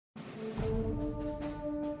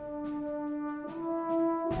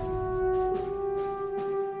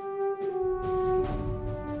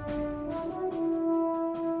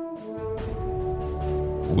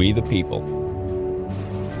We the people.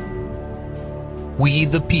 We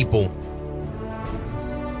the people.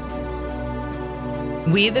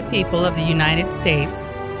 We the people of the United States.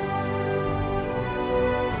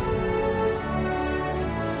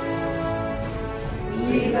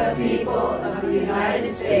 We the people of the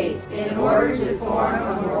United States, in order to form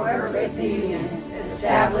a more perfect union,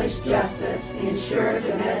 establish justice, ensure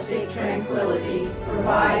domestic tranquility,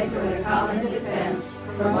 provide for the common defense,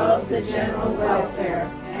 promote the general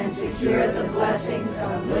welfare, and secure the blessings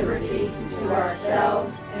of liberty to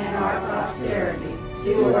ourselves and our posterity,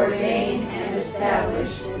 do ordain and establish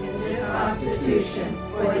this Constitution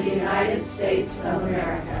for the United States of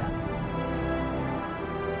America.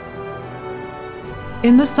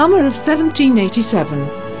 In the summer of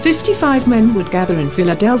 1787, 55 men would gather in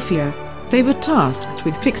Philadelphia. They were tasked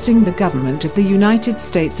with fixing the government of the United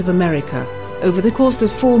States of America. Over the course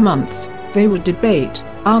of 4 months, they would debate,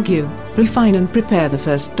 argue, refine and prepare the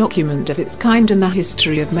first document of its kind in the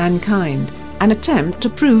history of mankind, an attempt to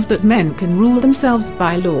prove that men can rule themselves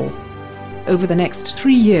by law. Over the next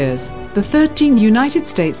 3 years, the 13 United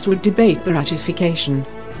States would debate the ratification.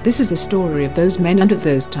 This is the story of those men and of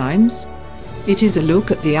those times. It is a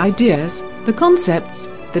look at the ideas, the concepts,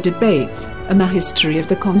 the debates, and the history of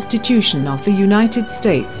the Constitution of the United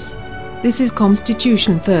States. This is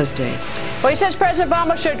Constitution Thursday. Well, he says President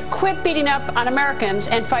Obama should quit beating up on Americans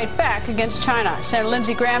and fight back against China. Senator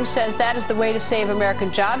Lindsey Graham says that is the way to save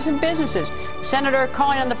American jobs and businesses. The senator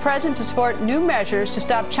calling on the president to support new measures to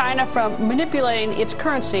stop China from manipulating its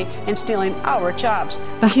currency and stealing our jobs.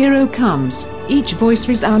 The hero comes, each voice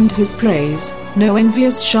resound his praise. No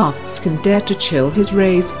envious shafts can dare to chill his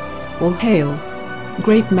rays. All hail,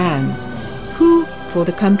 great man, who, for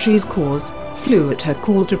the country's cause, flew at her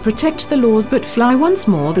call to protect the laws, but fly once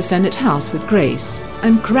more the Senate House with grace,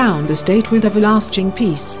 and crown the state with everlasting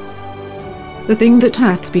peace. The thing that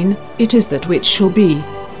hath been, it is that which shall be,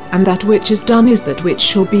 and that which is done is that which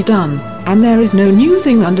shall be done, and there is no new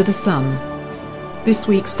thing under the sun. This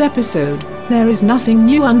week's episode, there is nothing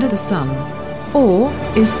new under the sun. Or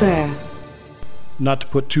is there? Not to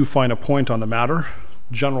put too fine a point on the matter,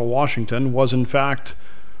 General Washington was in fact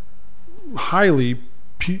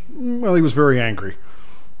he was very angry.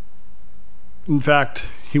 In fact,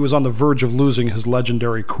 he was on the verge of losing his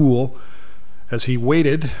legendary cool as he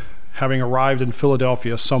waited, having arrived in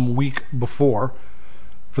Philadelphia some week before,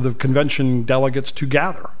 for the convention delegates to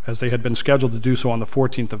gather, as they had been scheduled to do so on the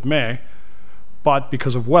 14th of May, but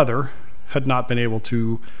because of weather, had not been able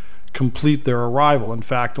to complete their arrival. In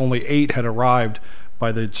fact, only 8 had arrived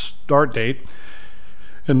by the start date,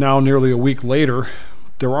 and now nearly a week later,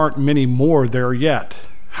 there aren't many more there yet.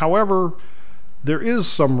 However, there is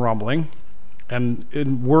some rumbling, and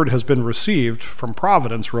word has been received from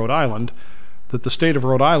Providence, Rhode Island, that the state of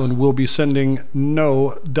Rhode Island will be sending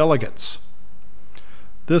no delegates.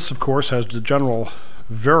 This, of course, has the general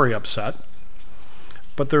very upset,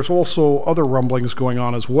 but there's also other rumblings going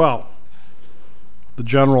on as well. The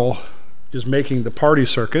general is making the party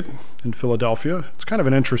circuit in Philadelphia. It's kind of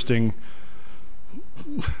an interesting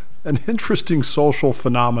social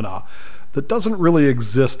phenomena that doesn't really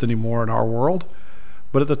exist anymore in our world.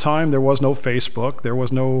 But at the time, there was no Facebook, there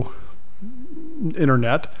was no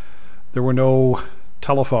internet, there were no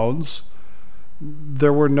telephones,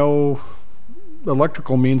 there were no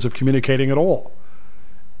electrical means of communicating at all.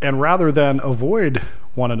 And rather than avoid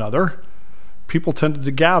one another, people tended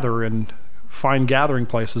to gather in fine gathering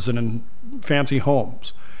places and in fancy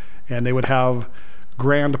homes. And they would have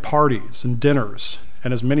grand parties and dinners,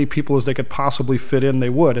 and as many people as they could possibly fit in, they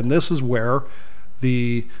would. And this is where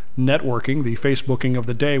the networking, the Facebooking of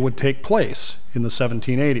the day would take place in the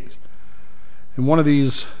 1780s. In one of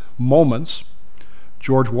these moments,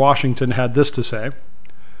 George Washington had this to say: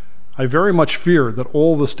 "I very much fear that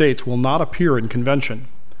all the states will not appear in convention,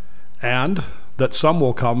 and that some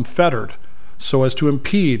will come fettered, so as to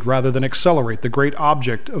impede rather than accelerate the great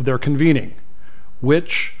object of their convening,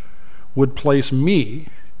 which would place me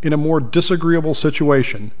in a more disagreeable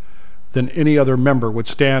situation than any other member would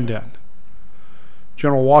stand in."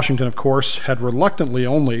 General Washington, of course, had reluctantly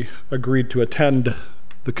only agreed to attend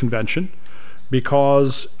the convention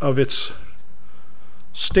because of its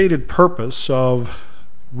stated purpose of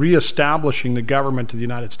reestablishing the government of the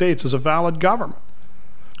United States as a valid government.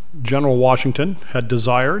 General Washington had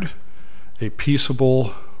desired a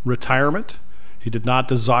peaceable retirement. He did not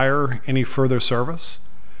desire any further service,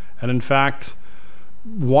 and in fact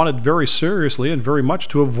wanted very seriously and very much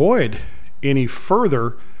to avoid any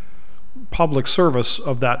further public service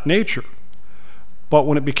of that nature. But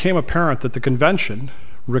when it became apparent that the convention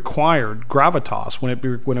required gravitas,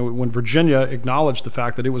 when Virginia acknowledged the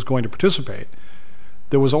fact that it was going to participate,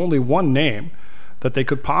 there was only one name that they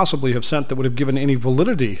could possibly have sent that would have given any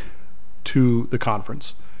validity to the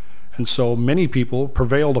conference. And so many people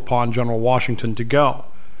prevailed upon General Washington to go,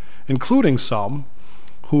 including some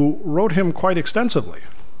who wrote him quite extensively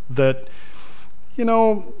that,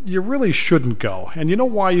 you really shouldn't go. And you know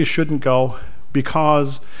why you shouldn't go?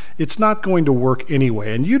 Because it's not going to work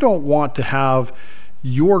anyway. And you don't want to have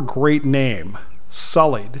your great name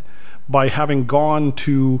sullied by having gone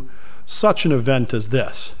to such an event as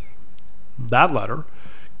this. That letter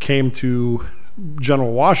came to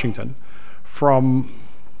General Washington from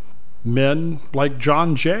men like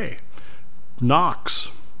John Jay,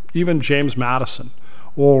 Knox, even James Madison,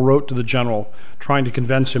 all wrote to the general trying to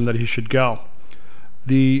convince him that he should go.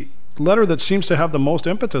 The letter that seems to have the most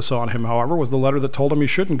impetus on him, however, was the letter that told him he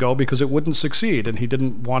shouldn't go because it wouldn't succeed, and he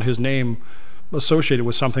didn't want his name associated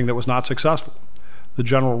with something that was not successful. The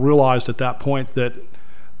general realized at that point that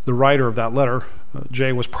the writer of that letter,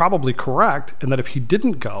 Jay, was probably correct, and that if he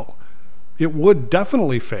didn't go, it would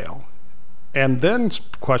definitely fail. And then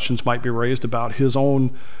questions might be raised about his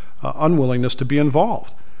own unwillingness to be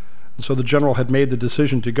involved. And so the general had made the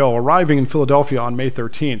decision to go. Arriving in Philadelphia on May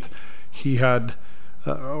 13th, he had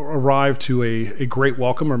arrived to a great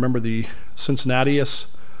welcome. Remember, the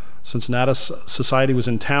Cincinnatus Society was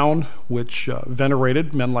in town, which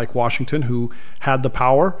venerated men like Washington, who had the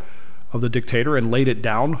power of the dictator and laid it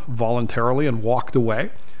down voluntarily and walked away.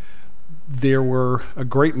 There were a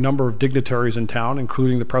great number of dignitaries in town,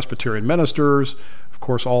 including the Presbyterian ministers, of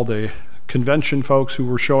course, all the convention folks who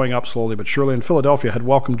were showing up slowly but surely. And Philadelphia had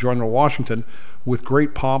welcomed General Washington with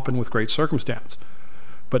great pomp and with great circumstance.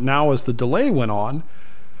 But now, as the delay went on,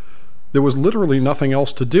 there was literally nothing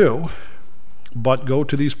else to do but go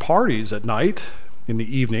to these parties at night, in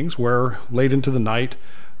the evenings, where late into the night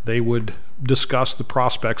they would discuss the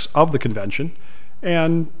prospects of the convention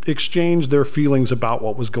and exchange their feelings about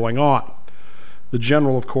what was going on. The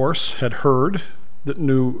general, of course, had heard that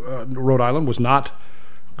Rhode Island was not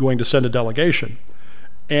going to send a delegation,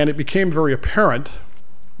 and it became very apparent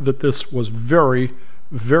that this was very,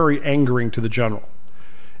 very angering to the general.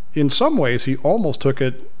 In some ways, he almost took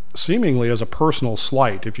it seemingly as a personal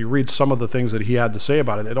slight. If you read some of the things that he had to say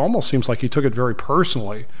about it, it almost seems like he took it very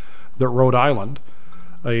personally that Rhode Island,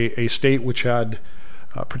 a state which had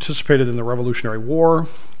participated in the Revolutionary War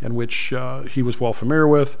and which he was well familiar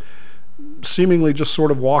with, seemingly just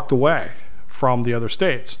sort of walked away from the other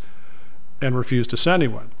states and refused to send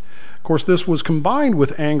anyone. Of course, this was combined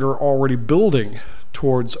with anger already building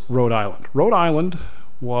towards Rhode Island. Rhode Island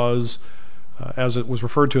was, as it was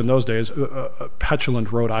referred to in those days, a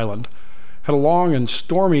petulant Rhode Island, had a long and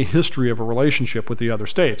stormy history of a relationship with the other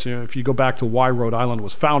states. If you go back to why Rhode Island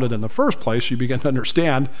was founded in the first place, you begin to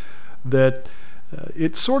understand that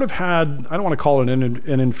it sort of had, I don't want to call it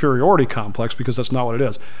an inferiority complex because that's not what it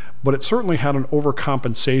is, but it certainly had an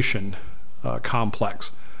overcompensation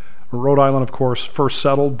complex. Rhode Island, of course, first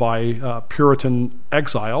settled by Puritan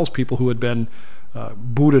exiles, people who had been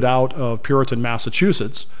booted out of Puritan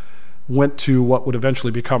Massachusetts, went to what would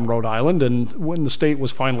eventually become Rhode Island, and when the state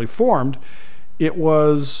was finally formed, it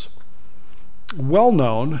was well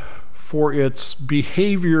known for its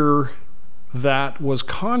behavior that was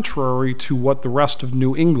contrary to what the rest of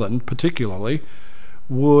New England, particularly,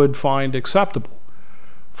 would find acceptable.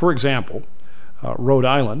 For example, Rhode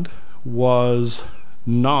Island was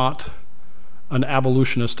not an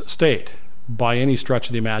abolitionist state by any stretch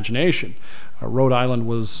of the imagination. Rhode Island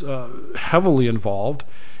was heavily involved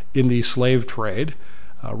in the slave trade.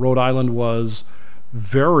 Rhode Island was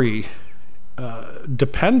very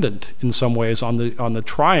dependent in some ways on the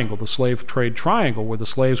triangle, the slave trade triangle, where the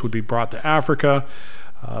slaves would be brought to Africa.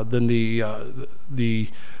 Then the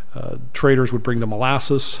traders would bring the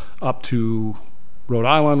molasses up to Rhode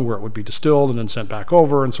Island, where it would be distilled and then sent back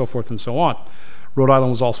over, and so forth and so on. Rhode Island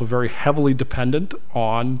was also very heavily dependent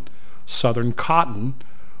on southern cotton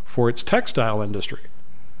for its textile industry,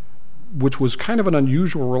 which was kind of an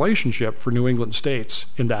unusual relationship for New England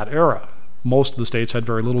states in that era. Most of the states had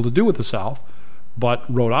very little to do with the South, but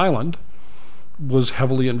Rhode Island was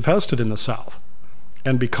heavily invested in the South.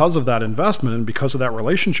 And because of that investment and because of that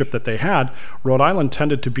relationship that they had, Rhode Island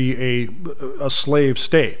tended to be a slave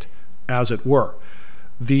state, as it were.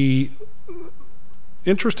 The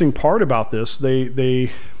interesting part about this, they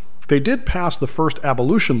did pass the first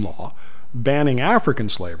abolition law banning African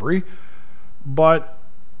slavery, but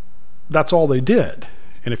that's all they did.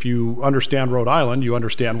 And if you understand Rhode Island, you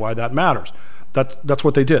understand why that matters. That's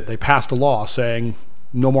what they did. They passed a law saying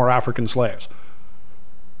no more African slaves.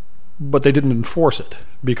 But they didn't enforce it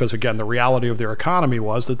because, again, the reality of their economy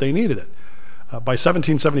was that they needed it. By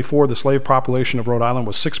 1774, the slave population of Rhode Island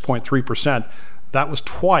was 6.3%. That was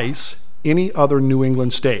twice any other New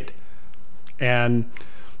England state. And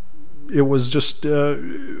it was just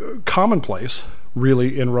commonplace,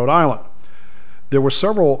 really, in Rhode Island. There were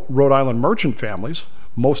several Rhode Island merchant families,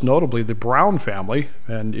 most notably the Brown family.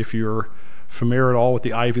 And if you're familiar at all with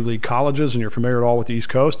the Ivy League colleges and you're familiar at all with the East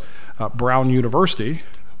Coast, Brown University,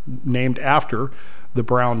 named after the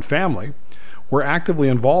Brown family, were actively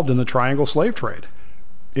involved in the Triangle slave trade.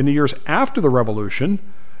 In the years after the Revolution,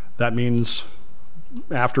 that means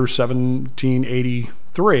after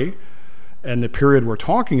 1783, and the period we're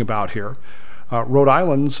talking about here, Rhode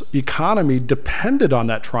Island's economy depended on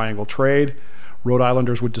that triangle trade. Rhode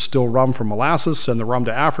Islanders would distill rum from molasses, send the rum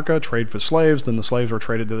to Africa, trade for slaves, then the slaves were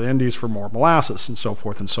traded to the Indies for more molasses, and so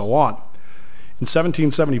forth and so on. In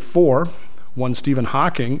 1774, one Stephen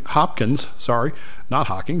Hopkins,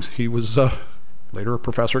 he was later a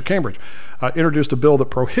professor at Cambridge, introduced a bill that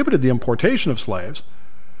prohibited the importation of slaves,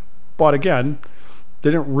 but again, they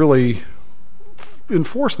didn't really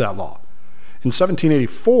enforce that law. In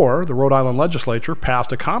 1784, the Rhode Island legislature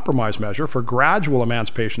passed a compromise measure for gradual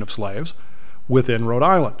emancipation of slaves within Rhode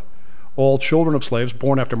Island. All children of slaves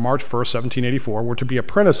born after March 1st, 1784 were to be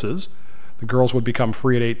apprentices. The girls would become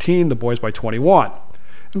free at 18, the boys by 21.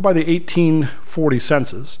 And by the 1840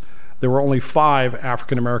 census, there were only 5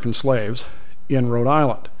 African-American slaves in Rhode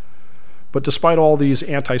Island. But despite all these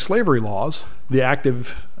anti-slavery laws, the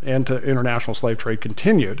active anti-international slave trade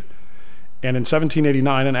continued. And in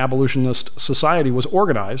 1789, an abolitionist society was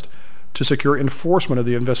organized to secure enforcement of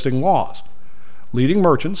the existing laws. Leading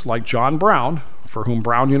merchants like John Brown, for whom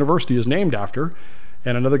Brown University is named after,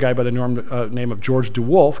 and another guy by the name of George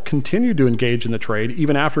DeWolf, continued to engage in the trade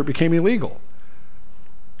even after it became illegal.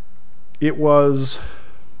 It was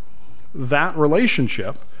that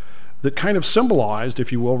relationship that kind of symbolized,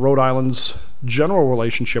 if you will, Rhode Island's general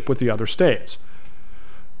relationship with the other states.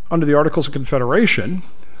 Under the Articles of Confederation,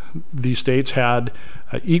 the states had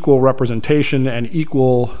equal representation and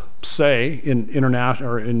equal say in international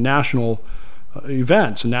or in national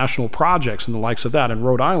events and national projects and the likes of that. And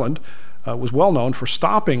Rhode Island was well known for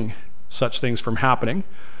stopping such things from happening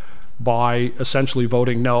by essentially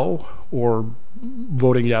voting no or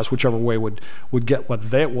voting yes, whichever way would get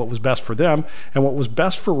what was best for them. And what was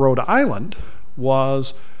best for Rhode Island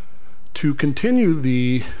was to continue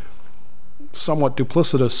the somewhat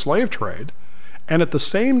duplicitous slave trade, and at the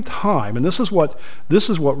same time, and this is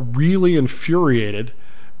what really infuriated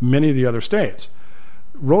many of the other states,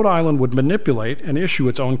 Rhode Island would manipulate and issue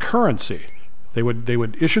its own currency. They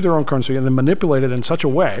would issue their own currency and then manipulate it in such a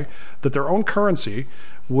way that their own currency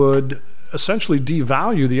would essentially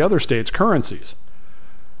devalue the other states' currencies.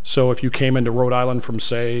 So if you came into Rhode Island from,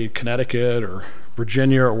 say, Connecticut or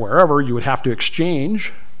Virginia or wherever, you would have to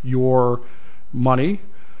exchange your money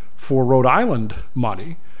for Rhode Island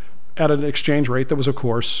money at an exchange rate that was, of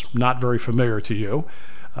course, not very familiar to you,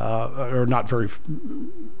 or not very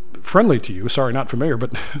friendly to you. Sorry, not familiar,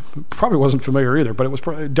 but probably wasn't familiar either, but it was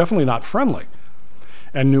definitely not friendly.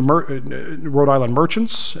 And Rhode Island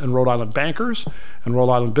merchants and Rhode Island bankers and Rhode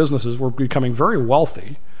Island businesses were becoming very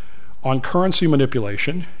wealthy on currency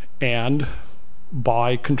manipulation and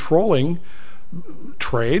by controlling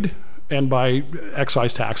trade and by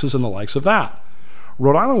excise taxes and the likes of that.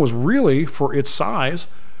 Rhode Island was really, for its size,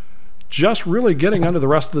 just really getting under the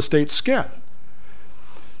rest of the state's skin.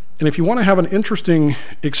 And if you want to have an interesting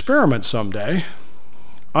experiment someday,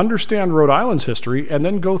 understand Rhode Island's history and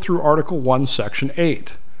then go through Article 1, Section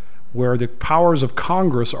 8, where the powers of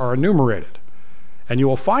Congress are enumerated. And you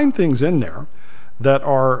will find things in there that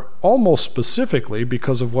are almost specifically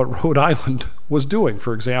because of what Rhode Island was doing.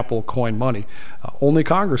 For example, coin money. Only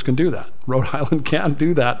Congress can do that. Rhode Island can't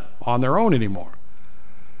do that on their own anymore.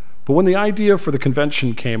 But when the idea for the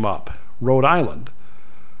convention came up, Rhode Island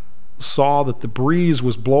saw that the breeze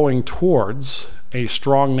was blowing towards a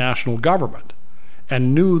strong national government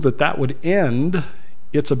and knew that that would end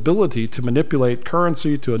its ability to manipulate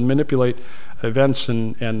currency, to manipulate events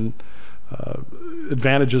and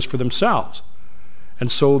advantages for themselves.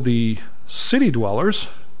 And so the country dwellers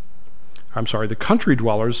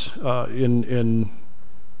in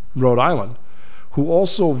Rhode Island, who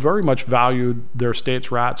also very much valued their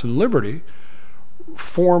state's rights and liberty,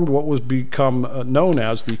 formed what was become known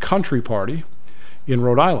as the Country Party in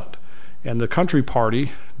Rhode Island. And the Country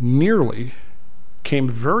Party nearly came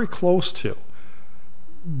very close to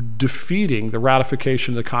defeating the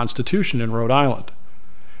ratification of the Constitution in Rhode Island.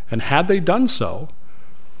 And had they done so,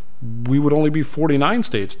 we would only be 49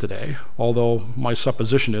 states today, although my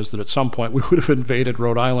supposition is that at some point we would have invaded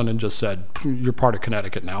Rhode Island and just said, you're part of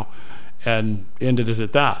Connecticut now, and ended it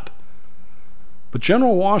at that. But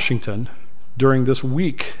General Washington, during this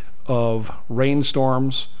week of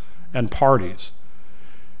rainstorms and parties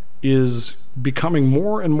is becoming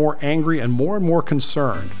more and more angry and more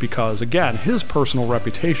concerned because, again, his personal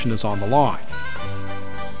reputation is on the line.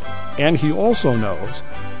 And he also knows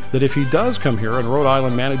that if he does come here and Rhode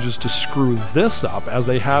Island manages to screw this up, as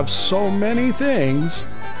they have so many things,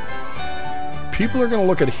 people are going to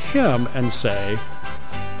look at him and say,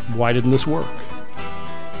 why didn't this work?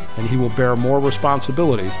 And he will bear more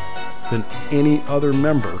responsibility than any other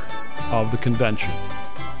member of the convention.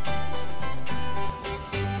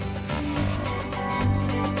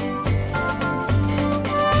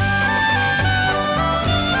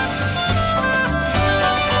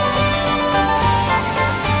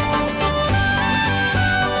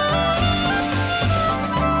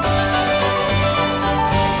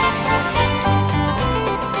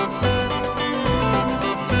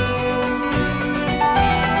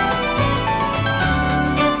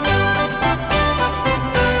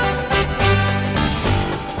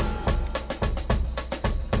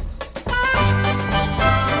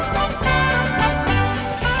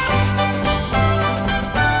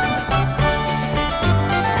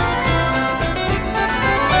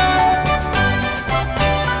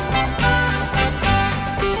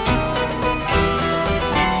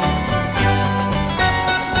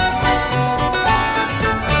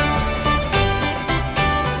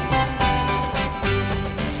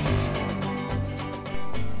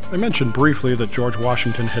 I mentioned briefly that George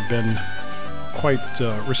Washington had been quite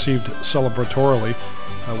received celebratorily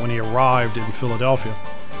when he arrived in Philadelphia.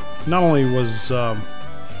 Not only was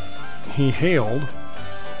he hailed,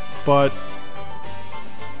 but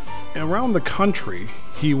around the country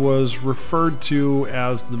he was referred to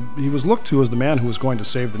as he was looked to as the man who was going to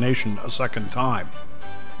save the nation a second time.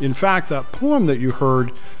 In fact, that poem that you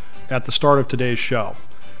heard at the start of today's show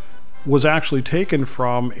was actually taken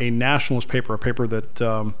from a nationalist paper, a paper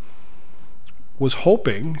that was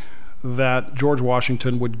hoping that George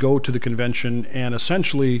Washington would go to the convention and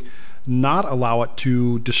essentially not allow it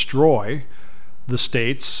to destroy the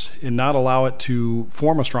states and not allow it to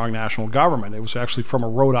form a strong national government. It was actually from a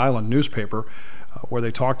Rhode Island newspaper where they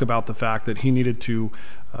talked about the fact that he needed to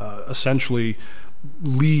essentially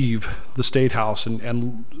leave the State House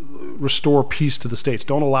and restore peace to the states.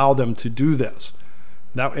 Don't allow them to do this.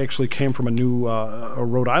 That actually came from a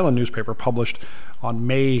Rhode Island newspaper published on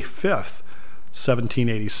May 5th,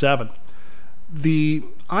 1787. The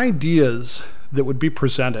ideas that would be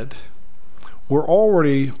presented were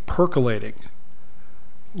already percolating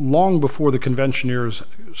long before the conventioneers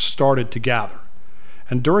started to gather.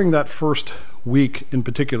 And during that first week in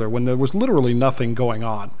particular, when there was literally nothing going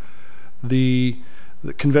on, the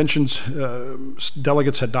convention's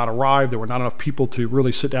delegates had not arrived. There were not enough people to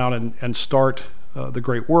really sit down and start the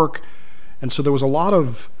great work. And so there was a lot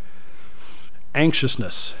of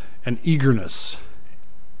anxiousness and eagerness.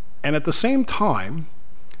 And at the same time,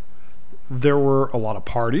 there were a lot of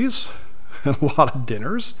parties, and a lot of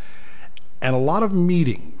dinners, and a lot of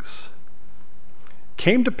meetings.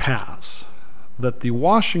 Came to pass that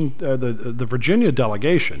the Virginia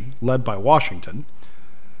delegation, led by Washington,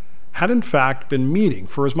 had in fact been meeting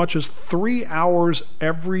for as much as 3 hours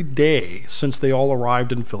every day since they all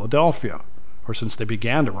arrived in Philadelphia, or since they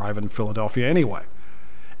began to arrive in Philadelphia anyway.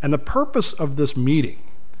 And the purpose of this meeting,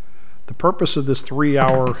 the purpose of this 3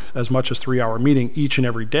 hour, as much as 3 hour meeting each and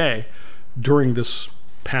every day during this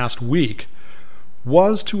past week,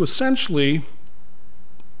 was to essentially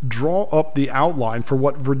draw up the outline for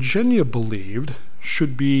what Virginia believed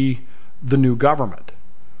should be the new government.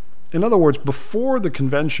 In other words, before the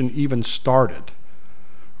convention even started,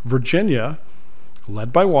 Virginia,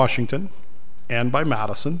 led by Washington and by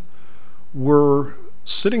Madison, were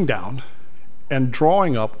sitting down and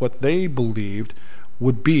drawing up what they believed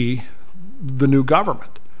would be the new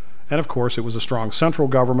government. And of course, it was a strong central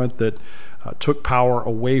government that took power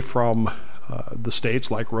away from the states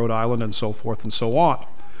like Rhode Island and so forth and so on.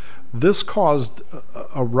 This caused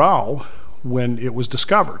a row when it was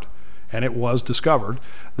discovered, and it was discovered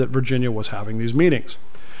that Virginia was having these meetings.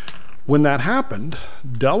 When that happened,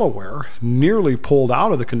 Delaware nearly pulled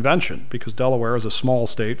out of the convention because Delaware, as a small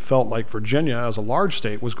state, felt like Virginia, as a large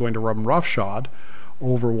state, was going to run roughshod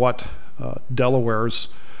over what Delaware's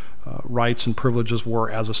rights and privileges were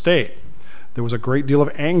as a state. There was a great deal of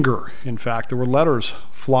anger. In fact, there were letters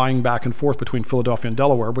flying back and forth between Philadelphia and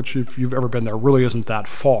Delaware, which, if you've ever been there, really isn't that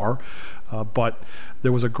far. But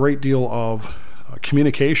there was a great deal of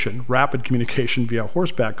communication, rapid communication via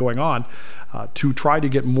horseback going on to try to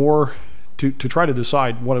get more, to try to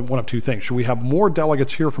decide one of two things. Should we have more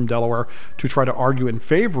delegates here from Delaware to try to argue in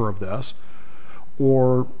favor of this,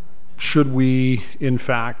 or should we, in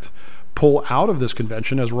fact, pull out of this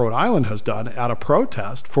convention, as Rhode Island has done, at a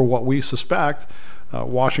protest for what we suspect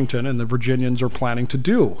Washington and the Virginians are planning to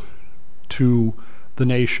do to the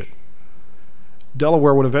nation.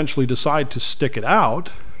 Delaware would eventually decide to stick it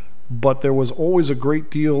out, but there was always a great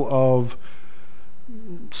deal of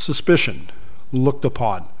suspicion looked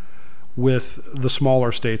upon with the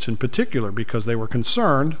smaller states in particular, because they were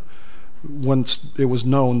concerned once it was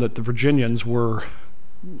known that the Virginians were,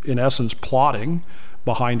 in essence, plotting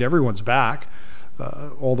behind everyone's back,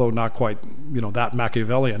 although not quite, that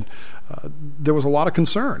Machiavellian. There was a lot of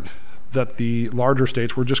concern that the larger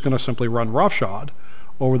states were just going to simply run roughshod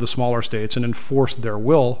over the smaller states and enforce their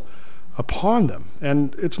will upon them.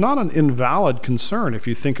 And it's not an invalid concern if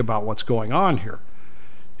you think about what's going on here.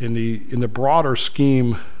 In the broader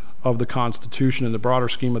scheme of the Constitution, in the broader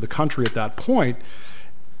scheme of the country at that point,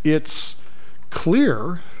 it's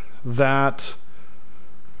clear that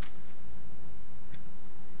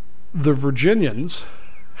the Virginians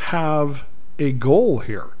have a goal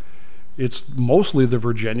here. It's mostly the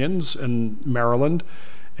Virginians and Maryland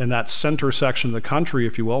and that center section of the country,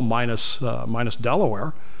 if you will, minus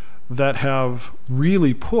Delaware, that have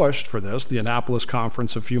really pushed for this. The Annapolis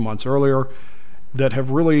Conference a few months earlier, that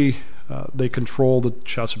have really, they control the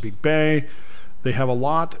Chesapeake Bay. They have a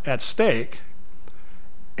lot at stake.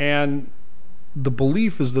 And the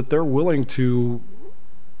belief is that they're willing to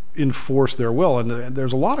enforce their will. And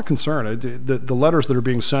there's a lot of concern. The letters that are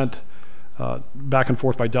being sent back and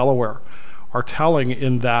forth by Delaware are telling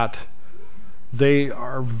in that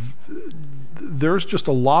there's just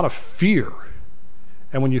a lot of fear.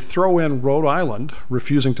 And when you throw in Rhode Island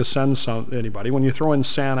refusing to send anybody, when you throw in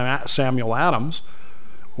Samuel Adams,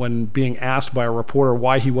 when being asked by a reporter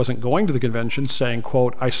why he wasn't going to the convention, saying,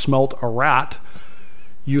 quote, "I smelt a rat,"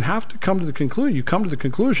 you have to come to the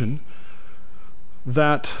conclusion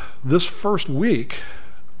that this first week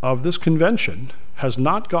of this convention has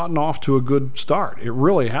not gotten off to a good start. It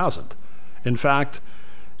really hasn't. In fact,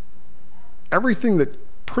 everything that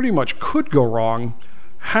pretty much could go wrong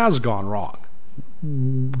has gone wrong.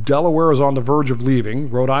 Delaware is on the verge of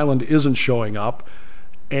leaving. Rhode Island isn't showing up.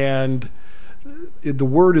 And the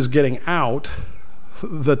word is getting out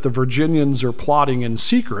that the Virginians are plotting in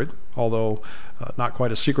secret, although not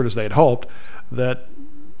quite as secret as they had hoped, that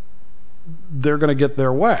they're going to get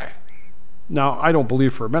their way. Now, I don't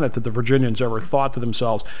believe for a minute that the Virginians ever thought to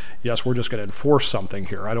themselves, yes, we're just going to enforce something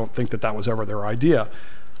here. I don't think that that was ever their idea.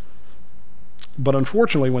 But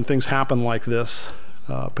unfortunately, when things happen like this,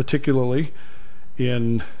 particularly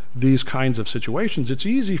in these kinds of situations, it's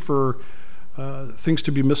easy for things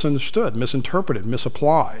to be misunderstood, misinterpreted,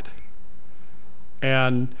 misapplied.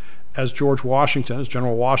 And as General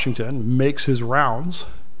Washington makes his rounds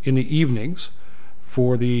in the evenings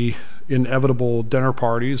for the inevitable dinner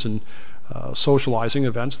parties and socializing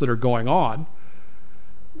events that are going on,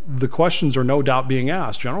 the questions are no doubt being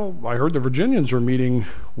asked. General, I heard the Virginians are meeting.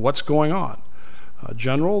 What's going on?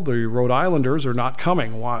 General, the Rhode Islanders are not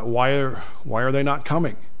coming. Why are they not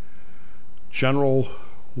coming? General,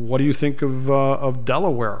 what do you think of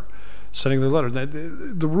Delaware sending their letter?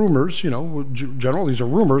 The rumors, General, these are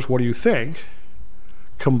rumors. What do you think?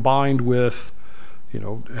 Combined with,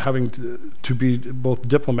 having to be both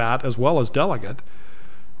diplomat as well as delegate,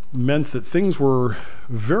 meant that things were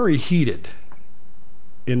very heated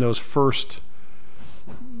in those first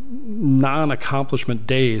non-accomplishment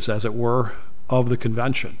days, as it were, of the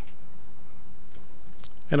convention.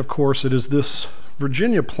 And of course, it is this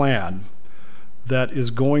Virginia plan that is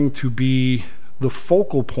going to be the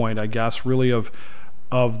focal point, I guess, really of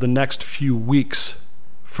the next few weeks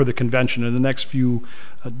for the convention and the next few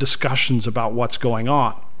discussions about what's going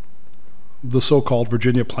on. The so-called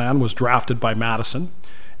Virginia plan was drafted by Madison.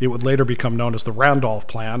 It would later become known as the Randolph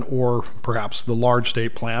Plan, or perhaps the Large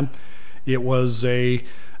State Plan. It was a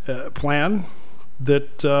plan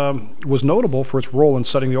that was notable for its role in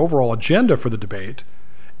setting the overall agenda for the debate,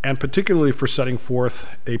 and particularly for setting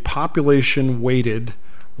forth a population-weighted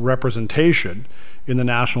representation in the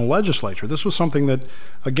national legislature. This was something that,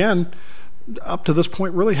 again, up to this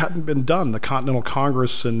point really hadn't been done. The Continental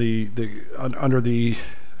Congress and the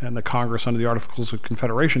Congress under the Articles of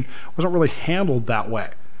Confederation wasn't really handled that way.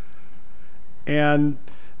 And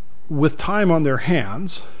with time on their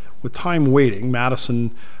hands, with time waiting,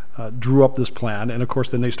 Madison drew up this plan, and of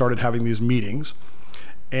course then they started having these meetings,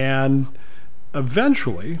 and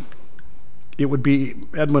eventually it would be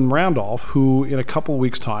Edmund Randolph who, in a couple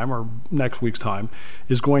weeks' time or next week's time,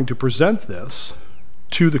 is going to present this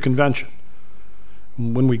to the convention.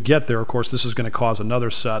 When we get there, of course, this is going to cause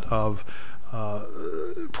another set of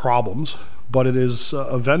problems, but it is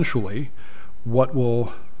eventually what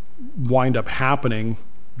will wind up happening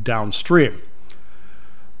downstream.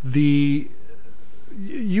 If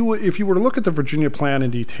you were to look at the Virginia plan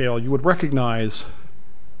in detail, you would recognize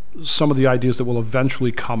some of the ideas that will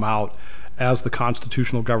eventually come out as the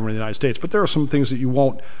constitutional government of the United States. But there are some things that you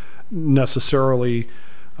won't necessarily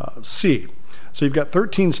see. So you've got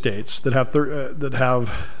 13 states that have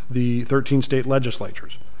the 13 state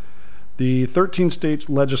legislatures. The 13 state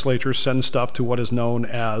legislatures send stuff to what is known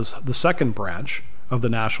as the second branch of the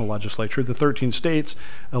national legislature. The 13 states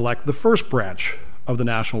elect the first branch of the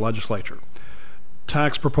national legislature.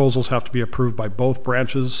 Tax proposals have to be approved by both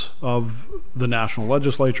branches of the national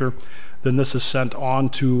legislature. Then this is sent on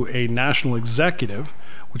to a national executive,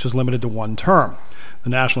 which is limited to one term.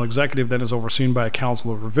 The national executive then is overseen by a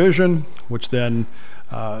council of revision, which then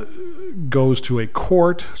goes to a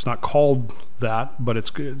court. It's not called that, but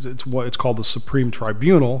it's called the Supreme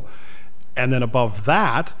Tribunal. And then above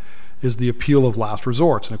that is the appeal of last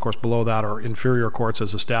resorts. And of course, below that are inferior courts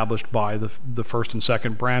as established by the first and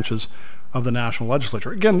second branches of the national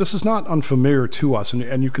legislature. Again, this is not unfamiliar to us,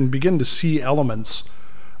 and you can begin to see elements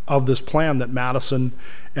of this plan that Madison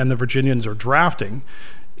and the Virginians are drafting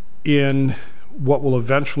in what will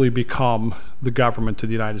eventually become the government of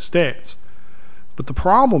the United States. But the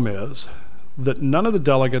problem is that none of the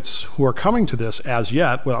delegates who are coming to this as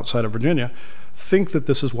yet, well, outside of Virginia, think that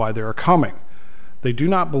this is why they are coming. They do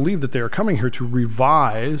not believe that they are coming here to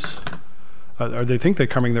revise, or they think they're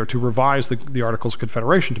coming there to revise the Articles of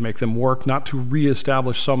Confederation, to make them work, not to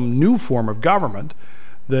reestablish some new form of government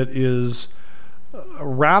that is a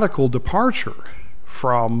radical departure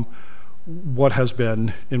from what has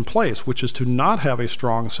been in place, which is to not have a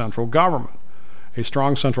strong central government. A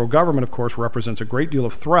strong central government, of course, represents a great deal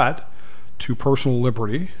of threat to personal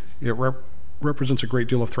liberty. It represents a great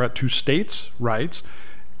deal of threat to states' rights.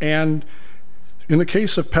 And in the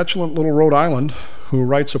case of petulant little Rhode Island, who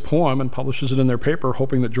writes a poem and publishes it in their paper,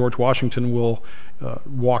 hoping that George Washington will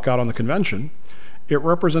walk out on the convention, it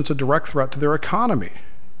represents a direct threat to their economy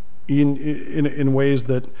in ways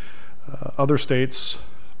that other states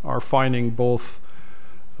are finding both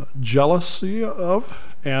jealousy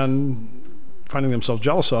of and finding themselves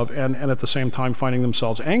jealous of, and at the same time finding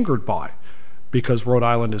themselves angered by, because Rhode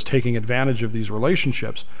Island is taking advantage of these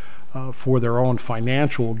relationships for their own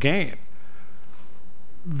financial gain.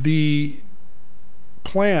 The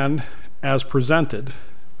plan as presented,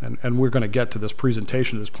 and we're going to get to this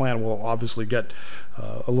presentation of this plan, we'll obviously get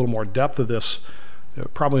a little more depth of this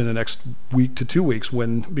probably in the next week to 2 weeks,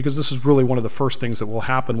 because this is really one of the first things that will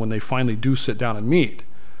happen when they finally do sit down and meet,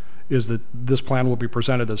 is that this plan will be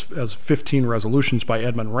presented as 15 resolutions by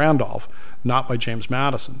Edmund Randolph, not by James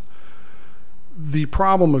Madison. The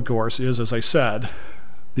problem, of course, is, as I said,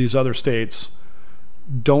 these other states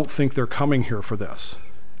don't think they're coming here for this.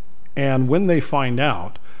 And when they find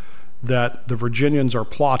out that the Virginians are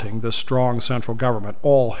plotting this strong central government,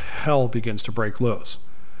 all hell begins to break loose.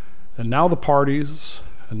 And now the parties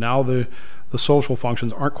and now the social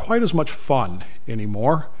functions aren't quite as much fun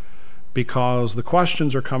anymore, because the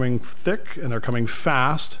questions are coming thick and they're coming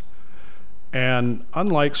fast. And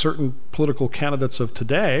unlike certain political candidates of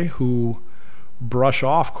today who brush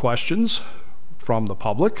off questions from the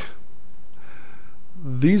public,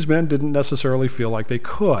 these men didn't necessarily feel like they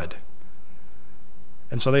could.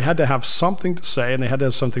 And so they had to have something to say, and they had to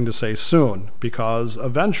have something to say soon, because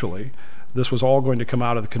eventually this was all going to come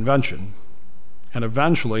out of the convention, and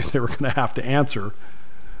eventually they were going to have to answer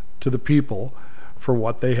to the people for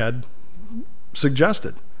what they had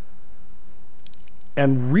suggested.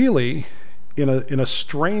 And really, in a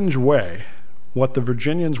strange way, what the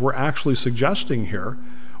Virginians were actually suggesting here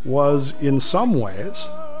was, in some ways,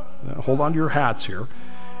 hold on to your hats here,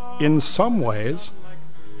 in some ways,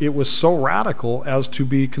 it was so radical as to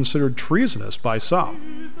be considered treasonous by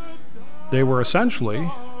some. They were essentially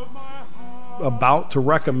about to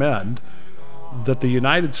recommend that the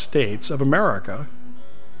United States of America,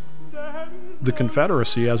 the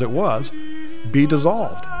Confederacy as it was, be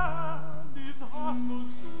dissolved.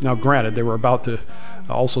 Now, granted, they were about to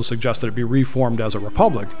also suggest that it be reformed as a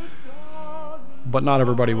republic, but not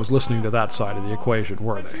everybody was listening to that side of the equation,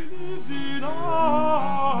 were they?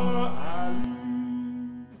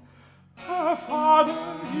 Her father,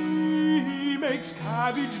 he makes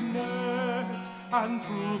cabbage nets, and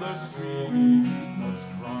through the street must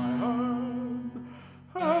ride.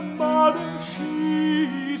 Her mother,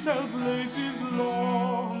 she sells laces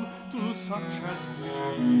long to such as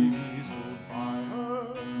please to buy her.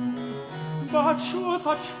 But sure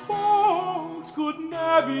such folks could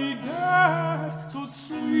never get so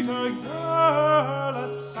sweet a girl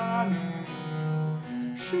as Sally.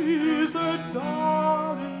 She's the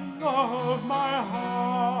darling of my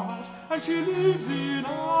heart, and she lives in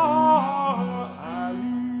our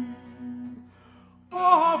alley.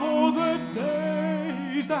 Of all the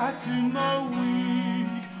days that in the week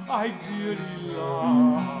I dearly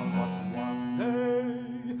love but one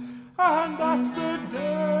day, and that's the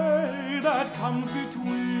day that comes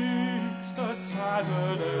betwixt a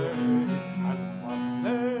Saturday and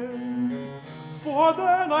Monday. For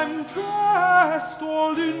then I'm dressed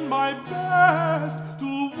all in my best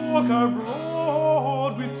to walk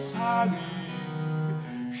abroad with Sally.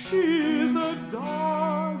 She's the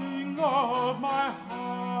darling of my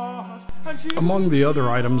heart. Among the other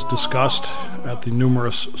items discussed at the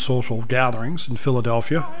numerous social gatherings in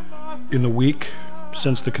Philadelphia in the week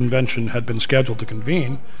since the convention had been scheduled to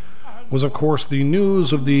convene was, of course, the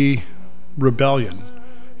news of the rebellion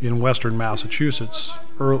in western Massachusetts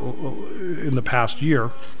in the past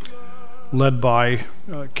year, led by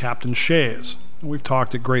Captain Shays. We've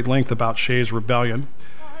talked at great length about Shays' rebellion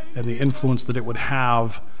and the influence that it would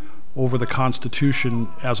have over the Constitution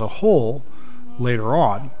as a whole later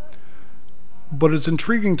on. But it's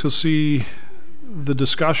intriguing to see the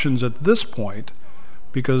discussions at this point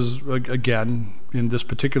because, again, in this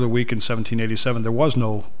particular week in 1787, there was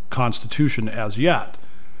no Constitution as yet.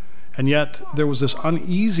 And yet there was this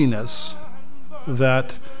uneasiness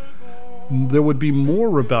that there would be more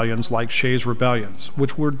rebellions like Shays' rebellions,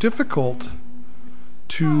 which were difficult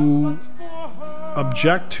to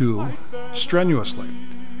object to strenuously.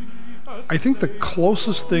 I think the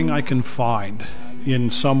closest thing I can find in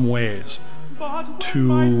some ways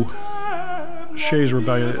to Shays'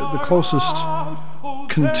 rebellion, the closest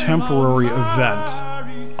contemporary event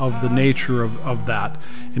of the nature of that,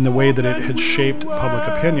 in the way that it had shaped public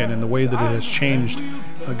opinion, in the way that it has changed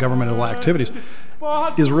governmental activities,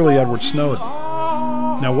 is really Edward Snowden.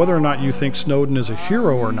 Now, whether or not you think Snowden is a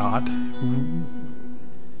hero or not,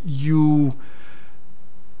 you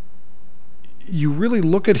really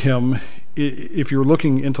look at him, if you're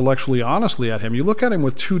looking intellectually honestly at him, you look at him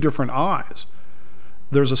with two different eyes.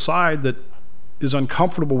 There's a side that is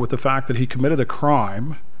uncomfortable with the fact that he committed a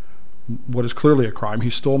crime, what is clearly a crime. He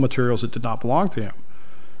stole materials that did not belong to him.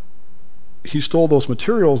 He stole those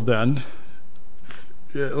materials then,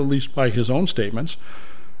 at least by his own statements,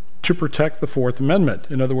 to protect the Fourth Amendment.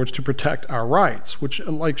 In other words, to protect our rights, which,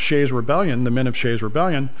 like Shays' Rebellion, the men of Shays'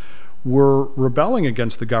 Rebellion were rebelling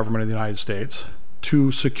against the government of the United States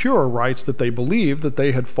to secure rights that they believed that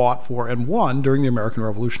they had fought for and won during the American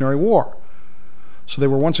Revolutionary War. So they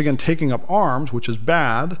were once again taking up arms, which is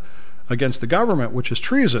bad, against the government, which is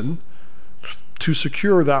treason, to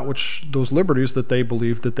secure that which, those liberties that they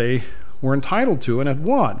believed that they were entitled to and had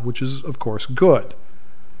won, which is, of course, good.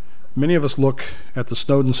 Many of us look at the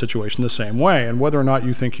Snowden situation the same way, and whether or not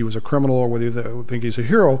you think he was a criminal or whether you think he's a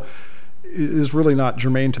hero is really not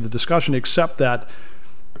germane to the discussion, except that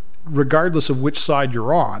regardless of which side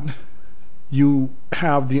you're on, you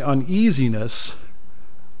have the uneasiness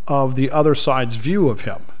of the other side's view of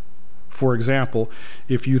him. For example,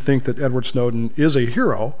 if you think that Edward Snowden is a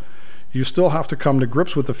hero, you still have to come to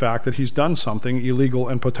grips with the fact that he's done something illegal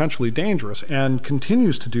and potentially dangerous, and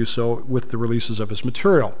continues to do so with the releases of his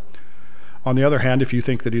material. On the other hand, if you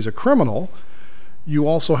think that he's a criminal, you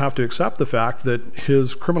also have to accept the fact that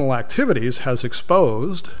his criminal activities has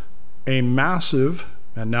exposed a massive,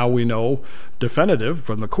 and now we know definitive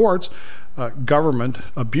from the courts, government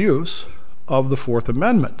abuse of the Fourth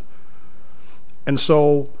Amendment. And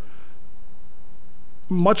so,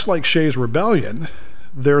 much like Shays' Rebellion,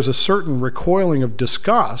 there's a certain recoiling of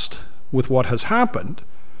disgust with what has happened,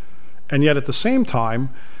 and yet at the same time,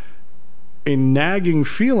 a nagging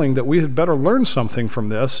feeling that we had better learn something from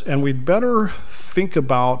this, and we'd better think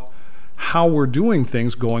about how we're doing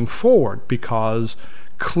things going forward, because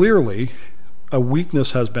clearly a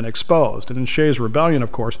weakness has been exposed. And in Shays' Rebellion,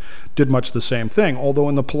 of course, did much the same thing, although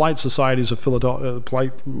in the polite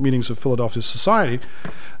meetings of Philadelphia society,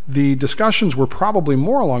 the discussions were probably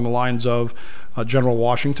more along the lines of, General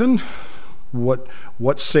Washington, what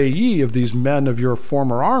say ye of these men of your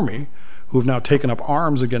former army who have now taken up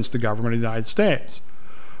arms against the government of the United States?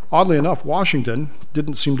 Oddly enough, Washington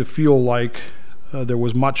didn't seem to feel like there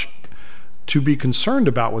was much to be concerned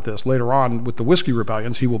about with this. Later on, with the Whiskey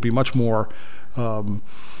Rebellions, he will be much more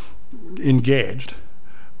engaged.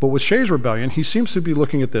 But with Shays' Rebellion, he seems to be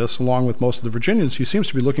looking at this, along with most of the Virginians, he seems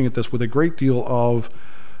to be looking at this with a great deal of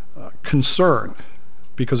concern.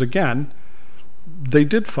 Because again, they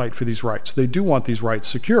did fight for these rights. They do want these rights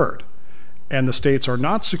secured. And the states are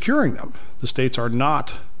not securing them. The states are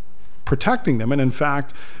not protecting them, and in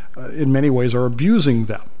fact, in many ways are abusing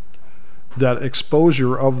them. That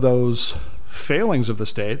exposure of those failings of the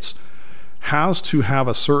states has to have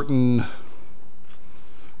a certain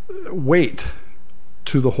weight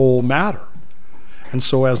to the whole matter. And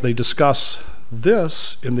so as they discuss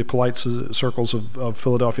this in the polite circles of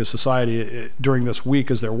Philadelphia society during this week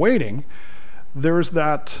as they're waiting, there's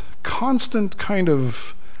that constant kind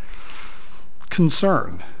of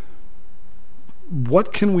concern.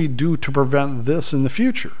 What can we do to prevent this in the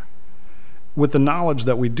future? With the knowledge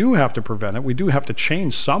that we do have to prevent it, we do have to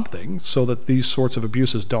change something so that these sorts of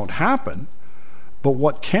abuses don't happen. But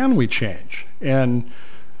what can we change? And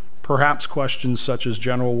perhaps questions such as,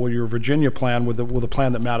 General, will your Virginia plan, with the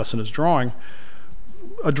plan that Madison is drawing,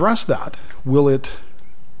 address that? Will it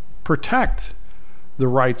protect the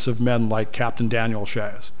rights of men like Captain Daniel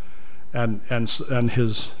Shays and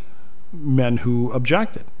his men who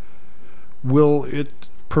objected? Will it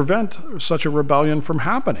prevent such a rebellion from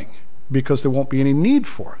happening because there won't be any need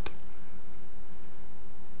for it?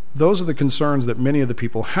 Those are the concerns that many of the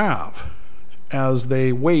people have as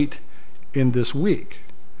they wait in this week.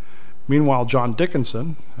 Meanwhile, John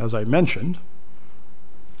Dickinson, as I mentioned,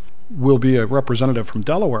 will be a representative from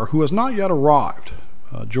Delaware who has not yet arrived.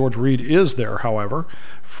 George Reed is there, however,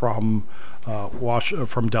 from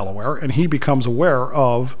Delaware, and he becomes aware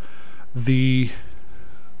of the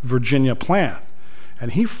Virginia plan.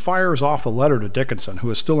 And he fires off a letter to Dickinson, who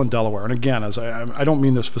is still in Delaware. And again, as I don't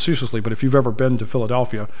mean this facetiously, but if you've ever been to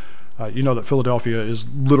Philadelphia, you know that Philadelphia is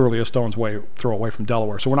literally a stone's throw away from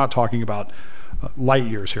Delaware. So we're not talking about light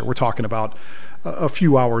years here. We're talking about a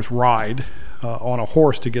few hours ride on a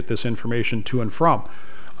horse to get this information to and from.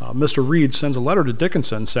 Mr. Reed sends a letter to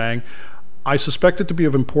Dickinson saying, I suspect it to be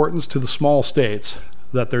of importance to the small states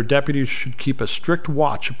that their deputies should keep a strict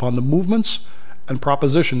watch upon the movements and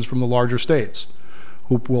propositions from the larger states,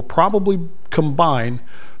 who will probably combine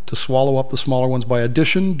to swallow up the smaller ones by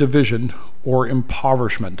addition, division, or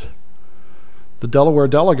impoverishment. The Delaware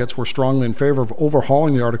delegates were strongly in favor of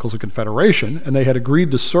overhauling the Articles of Confederation, and they had agreed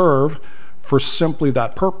to serve for simply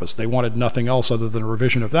that purpose. They wanted nothing else other than a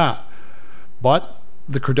revision of that. But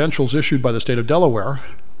the credentials issued by the state of Delaware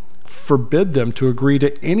forbid them to agree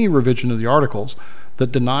to any revision of the Articles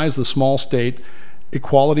that denies the small state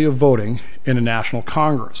equality of voting in a national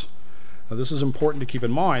Congress. Now, this is important to keep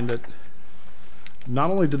in mind that not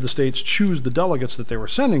only did the states choose the delegates that they were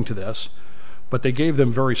sending to this, but they gave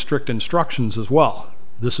them very strict instructions as well.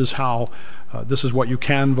 This is how, this is what you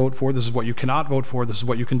can vote for, this is what you cannot vote for, this is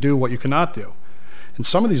what you can do, what you cannot do. And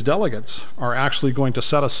some of these delegates are actually going to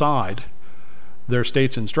set aside their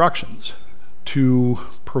state's instructions to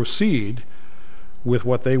proceed with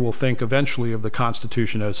what they will think eventually of the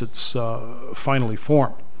Constitution as it's finally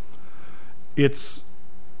formed. It's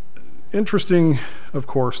interesting, of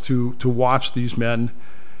course, to watch these men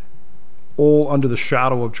all under the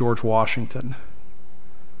shadow of George Washington.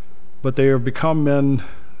 But they have become men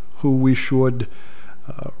who we should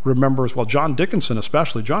remember as well. John Dickinson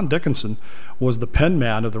especially. John Dickinson was the pen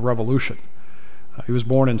man of the Revolution. He was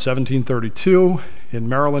born in 1732 in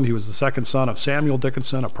Maryland. He was the second son of Samuel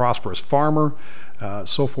Dickinson, a prosperous farmer,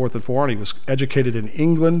 so forth and so on. He was educated in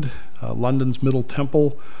England, London's Middle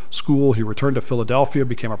Temple School. He returned to Philadelphia,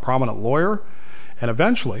 became a prominent lawyer, and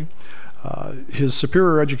eventually his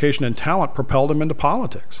superior education and talent propelled him into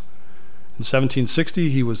politics. In 1760,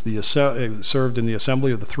 he served in the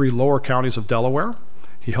Assembly of the 3 lower counties of Delaware.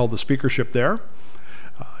 He held the speakership there.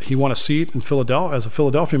 He won a seat in Philadelphia as a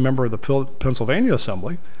Philadelphia member of the Pennsylvania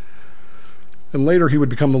Assembly, and later he would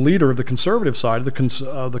become the leader of the conservative side of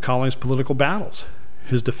the colony's political battles.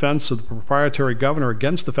 His defense of the proprietary governor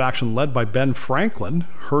against the faction led by Ben Franklin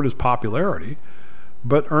hurt his popularity,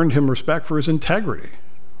 but earned him respect for his integrity.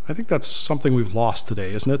 I think that's something we've lost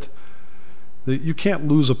today, isn't it? That you can't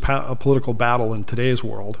lose a political battle in today's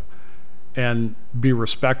world and be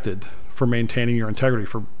respected for maintaining your integrity,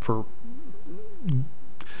 for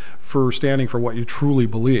standing for what you truly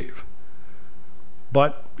believe.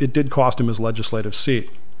 But it did cost him his legislative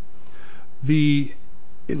seat. In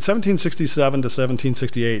 1767 to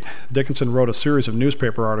 1768, Dickinson wrote a series of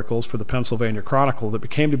newspaper articles for the Pennsylvania Chronicle that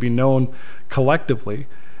became to be known collectively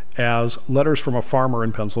as Letters from a Farmer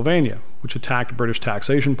in Pennsylvania, which attacked British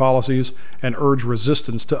taxation policies and urged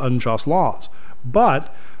resistance to unjust laws.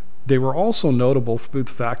 But they were also notable for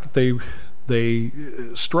the fact that they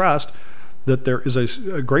stressed that there is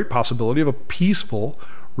a great possibility of a peaceful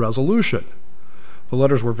resolution. The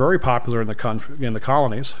letters were very popular in the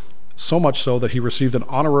colonies, so much so that he received an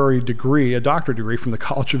honorary degree, a doctorate degree from the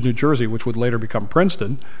College of New Jersey, which would later become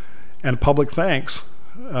Princeton, and public thanks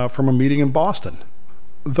from a meeting in Boston.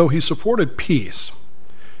 Though he supported peace,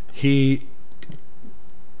 he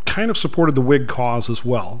kind of supported the Whig cause as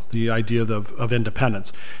well, the idea of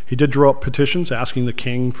independence. He did draw up petitions asking the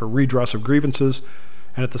king for redress of grievances,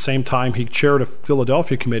 and at the same time he chaired a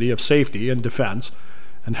Philadelphia Committee of Safety and Defense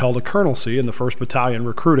and held a colonelcy in the 1st Battalion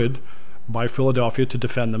recruited by Philadelphia to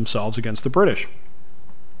defend themselves against the British.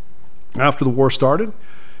 After the war started,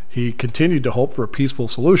 he continued to hope for a peaceful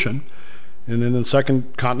solution, and in the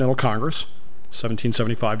Second Continental Congress,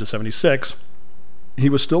 1775 to 76, he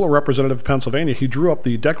was still a representative of Pennsylvania. He drew up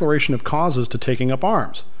the Declaration of Causes to taking up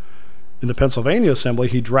arms. In the Pennsylvania Assembly,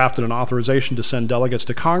 he drafted an authorization to send delegates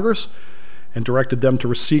to Congress and directed them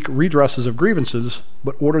to seek redresses of grievances,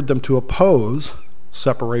 but ordered them to oppose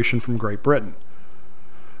separation from Great Britain.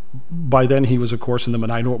 By then, he was, of course, in the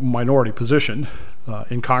minority position.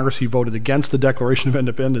 In Congress, he voted against the Declaration of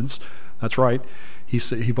Independence. That's right. He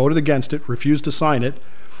voted against it, refused to sign it,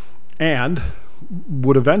 and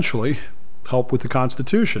would eventually help with the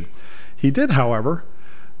Constitution. He did, however,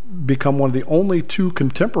 become one of the only 2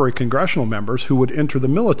 contemporary congressional members who would enter the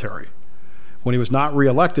military. When he was not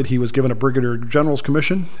reelected, he was given a brigadier general's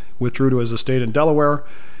commission, withdrew to his estate in Delaware,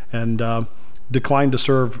 and declined to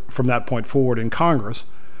serve from that point forward in Congress.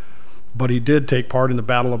 But he did take part in the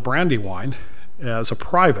Battle of Brandywine as a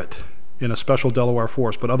private in a special Delaware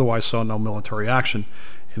force, but otherwise saw no military action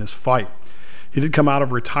in his fight. He did come out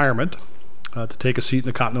of retirement to take a seat in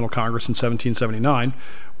the Continental Congress in 1779,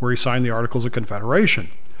 where he signed the Articles of Confederation.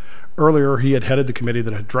 Earlier, he had headed the committee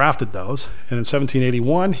that had drafted those, and in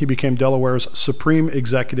 1781, he became Delaware's Supreme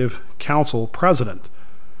Executive Council president.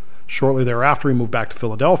 Shortly thereafter, he moved back to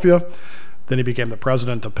Philadelphia. Then he became the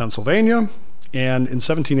president of Pennsylvania, and in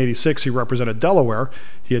 1786, he represented Delaware.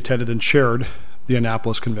 He attended and chaired the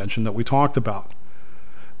Annapolis Convention that we talked about.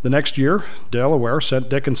 The next year, Delaware sent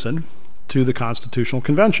Dickinson to the Constitutional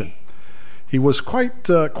Convention. He was quite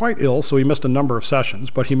ill, so he missed a number of sessions,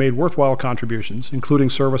 but he made worthwhile contributions, including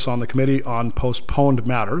service on the Committee on Postponed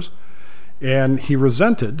Matters, and he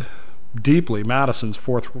resented deeply Madison's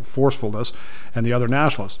forcefulness and the other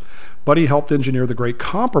nationalists, but he helped engineer the Great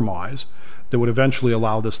Compromise that would eventually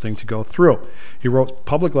allow this thing to go through. He wrote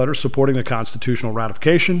public letters supporting the constitutional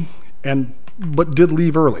ratification, but did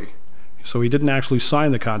leave early. So he didn't actually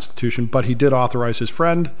sign the Constitution, but he did authorize his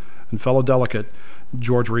friend and fellow delegate,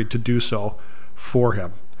 George Read, to do so for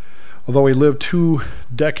him. Although he lived 2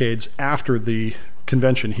 decades after the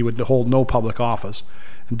convention, he would hold no public office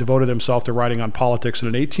and devoted himself to writing on politics,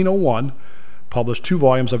 and in 1801 published 2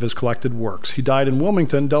 volumes of his collected works. He died in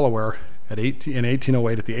Wilmington, Delaware in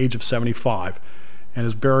 1808 at the age of 75 and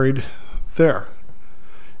is buried there.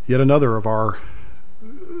 Yet another of our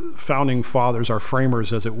founding fathers, our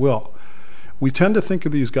framers, as it will. We tend to think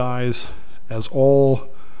of these guys as all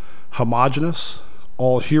homogenous,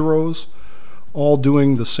 all heroes, all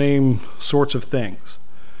doing the same sorts of things.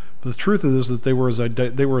 But the truth is that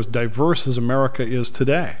they were as diverse as America is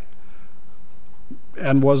today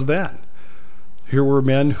and was then. Here were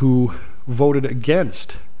men who voted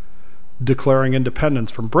against declaring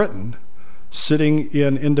independence from Britain, sitting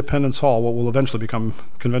in Independence Hall, what will eventually become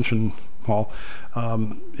Convention Hall,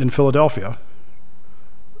 in Philadelphia,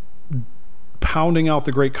 pounding out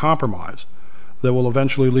the Great Compromise that will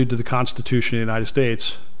eventually lead to the Constitution of the United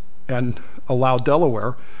States and allow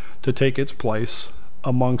Delaware to take its place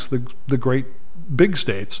amongst the great big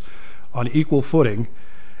states on equal footing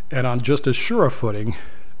and on just as sure a footing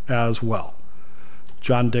as well.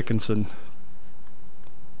 John Dickinson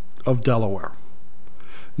of Delaware.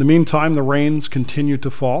 In the meantime, the rains continue to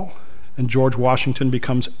fall, and George Washington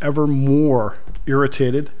becomes ever more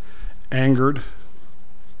irritated, angered,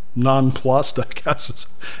 nonplussed, I guess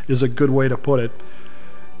is a good way to put it.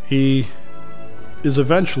 He is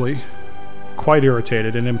eventually quite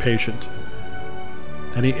irritated and impatient.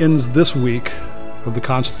 And he ends this week of the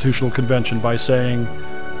Constitutional Convention by saying,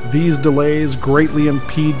 "These delays greatly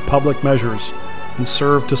impede public measures and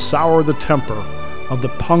serve to sour the temper of the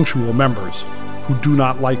punctual members who do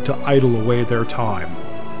not like to idle away their time."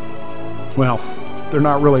 Well, they're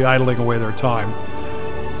not really idling away their time,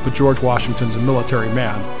 but George Washington's a military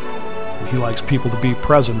man, and he likes people to be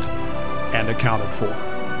present and accounted for.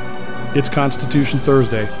 It's Constitution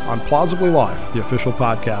Thursday on Plausibly Live, the official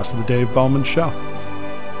podcast of The Dave Bowman Show.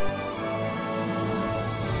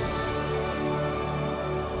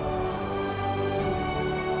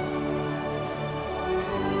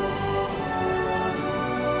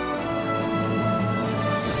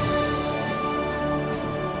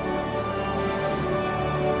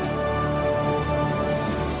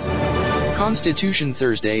 Constitution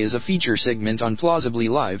Thursday is a feature segment on Plausibly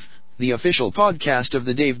Live, the official podcast of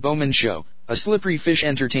The Dave Bowman Show, a Slippery Fish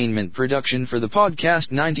Entertainment production for the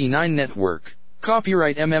Podcast 99 Network.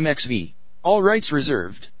 Copyright MMXV. All rights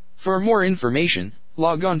reserved. For more information,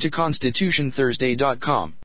 log on to constitutionthursday.com.